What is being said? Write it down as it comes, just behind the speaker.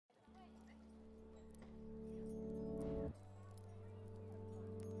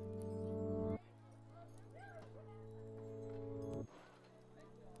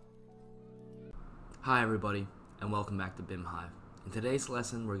Hi everybody, and welcome back to BIM Hive. In today's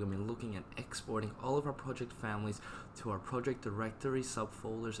lesson, we're going to be looking at exporting all of our project families to our project directory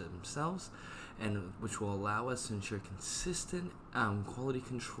subfolders themselves, and which will allow us to ensure consistent quality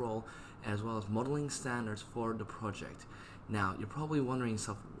control as well as modeling standards for the project. Now, you're probably wondering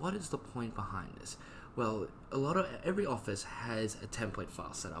yourself, what is the point behind this? Well, every office has a template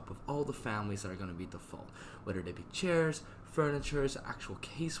file set up with all the families that are going to be default, whether they be chairs, furniture, actual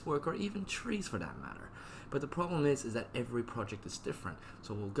casework, or even trees for that matter. But the problem is that every project is different.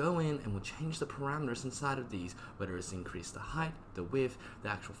 So we'll go in and we'll change the parameters inside of these, whether it's increase the height, the width, the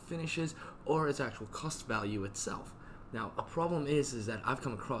actual finishes, or its actual cost value itself. Now, a problem is that I've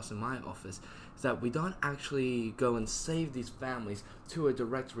come across in my office is that we don't actually go and save these families to a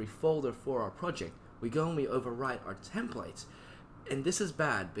directory folder for our project. We go and we overwrite our templates. And this is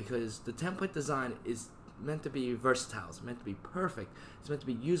bad because the template design is meant to be versatile, it's meant to be perfect, it's meant to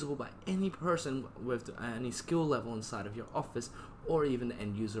be usable by any person with any skill level inside of your office, or even the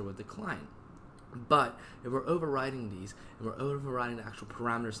end user with the client. But if we're overriding these and we're overriding the actual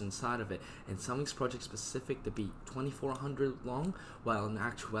parameters inside of it, and some of these projects specific to be 2400 long, while in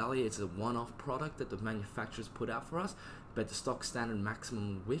actuality it's a one-off product that the manufacturers put out for us, but the stock standard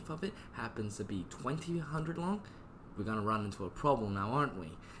maximum width of it happens to be 2000 long, we're going to run into a problem now, aren't we?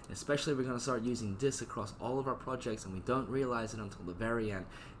 Especially if we're going to start using this across all of our projects and we don't realize it until the very end,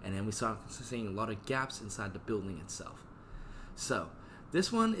 and then we start seeing a lot of gaps inside the building itself. So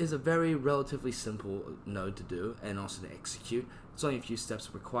this one is a very relatively simple node to do and also to execute. It's only a few steps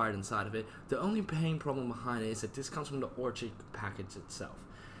required inside of it. The only pain problem behind it is that this comes from the Orchid package itself.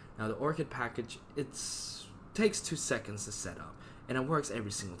 Now the Orchid package, takes 2 seconds to set up and it works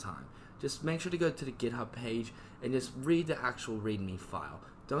every single time. Just make sure to go to the GitHub page and just read the actual README file.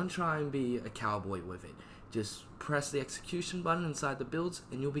 Don't try and be a cowboy with it. Just press the execution button inside the builds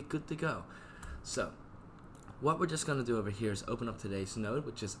and you'll be good to go. So what we're just going to do over here is open up today's node,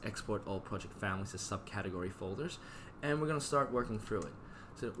 which is export all project families to subcategory folders, and we're going to start working through it.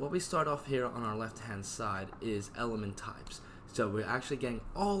 So what we start off here on our left hand side is element types. So we're actually getting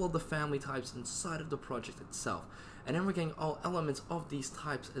all of the family types inside of the project itself. And then we're getting all elements of these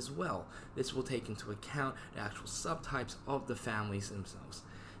types as well. This will take into account the actual subtypes of the families themselves.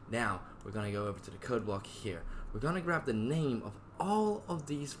 Now, we're going to go over to the code block here. We're going to grab the name of all of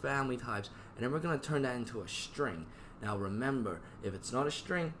these family types, and then we're going to turn that into a string. Now remember, if it's not a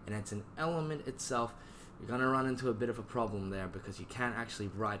string and it's an element itself, you're going to run into a bit of a problem there because you can't actually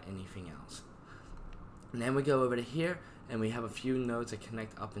write anything else. And then we go over to here, and we have a few nodes that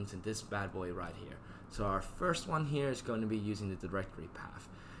connect up into this bad boy right here. So our first one here is going to be using the directory path.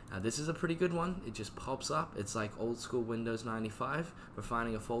 Now this is a pretty good one. It just pops up. It's like old school Windows 95 for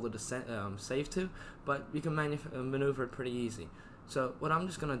finding a folder to save to, but you can maneuver it pretty easy. So what I'm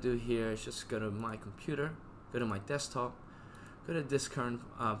just going to do here is just go to my computer, go to my desktop, go to this current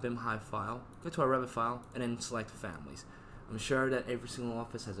BIM Hive file, go to our Revit file, and then select families. I'm sure that every single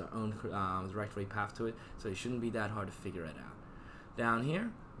office has their own directory path to it, so it shouldn't be that hard to figure it out. Down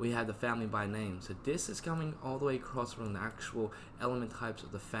here, we have the family by name. So this is coming all the way across from the actual element types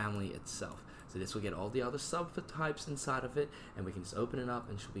of the family itself. So this will get all the other subtypes inside of it, and we can just open it up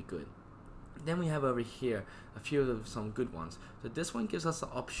and it should be good. Then we have over here a few of some good ones. So this one gives us the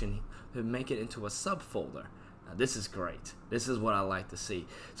option to make it into a subfolder. Now this is great. This is what I like to see.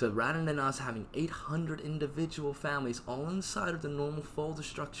 So rather than us having 800 individual families all inside of the normal folder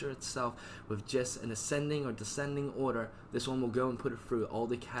structure itself with just an ascending or descending order, this one will go and put it through all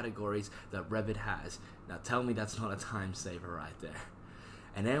the categories that Revit has. Now tell me that's not a time saver right there.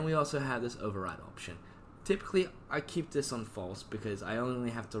 And then we also have this override option. Typically I keep this on false because I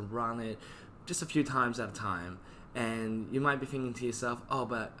only have to run it just a few times at a time. And you might be thinking to yourself, oh,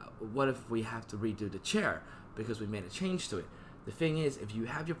 but what if we have to redo the chair because we made a change to it? The thing is, if you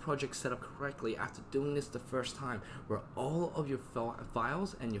have your project set up correctly after doing this the first time, where all of your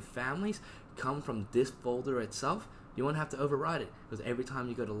files and your families come from this folder itself, you won't have to override it, because every time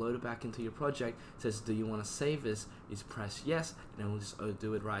you go to load it back into your project, it says, do you want to save this? You just press yes, and then we'll just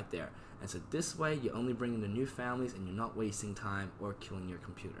do it right there. And so this way, you only bring in the new families, and you're not wasting time or killing your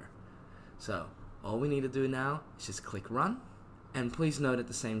computer. So all we need to do now is just click run, and please note at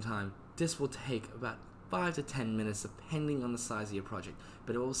the same time, this will take about 5 to 10 minutes depending on the size of your project,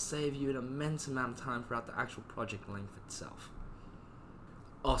 but it will save you an immense amount of time throughout the actual project length itself.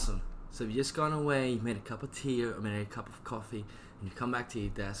 Awesome. So you've just gone away, you made a cup of tea or made a cup of coffee, and you come back to your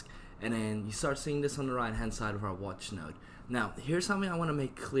desk, and then you start seeing this on the right hand side of our watch node. Now here's something I want to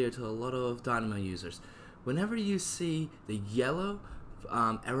make clear to a lot of Dynamo users. Whenever you see the yellow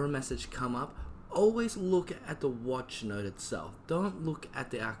error message come up, always look at the watch node itself. Don't look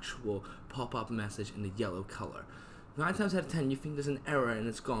at the actual pop-up message in the yellow color. 9 times out of 10 you think there's an error and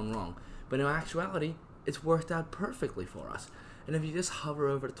it's gone wrong, but in actuality it's worked out perfectly for us. And if you just hover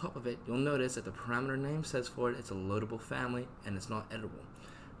over the top of it, you'll notice that the parameter name says for it it's a loadable family and it's not editable.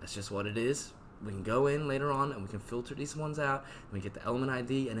 That's just what it is. We can go in later on and we can filter these ones out, and we get the element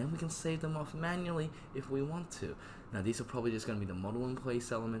ID, and then we can save them off manually if we want to. Now these are probably just going to be the model in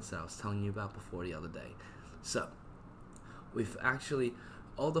place elements that I was telling you about before the other day. So we've actually,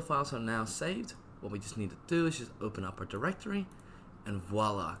 all the files are now saved. What we just need to do is just open up our directory, and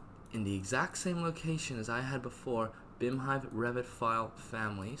voila, in the exact same location as I had before, BIMhive Revit file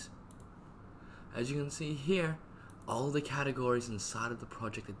families. As you can see here, all the categories inside of the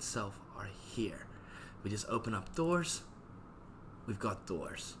project itself are here. We just open up doors, we've got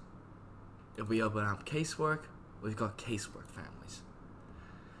doors. If we open up casework, we've got casework families.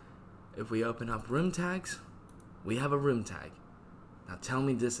 If we open up room tags, we have a room tag. Now tell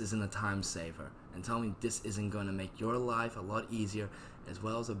me this isn't a time saver, and tell me this isn't going to make your life a lot easier, as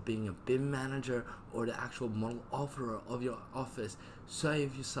well as being a BIM manager or the actual model authorer of your office.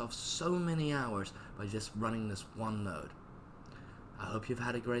 Save yourself so many hours by just running this one node. I hope you've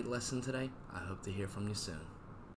had a great lesson today. I hope to hear from you soon.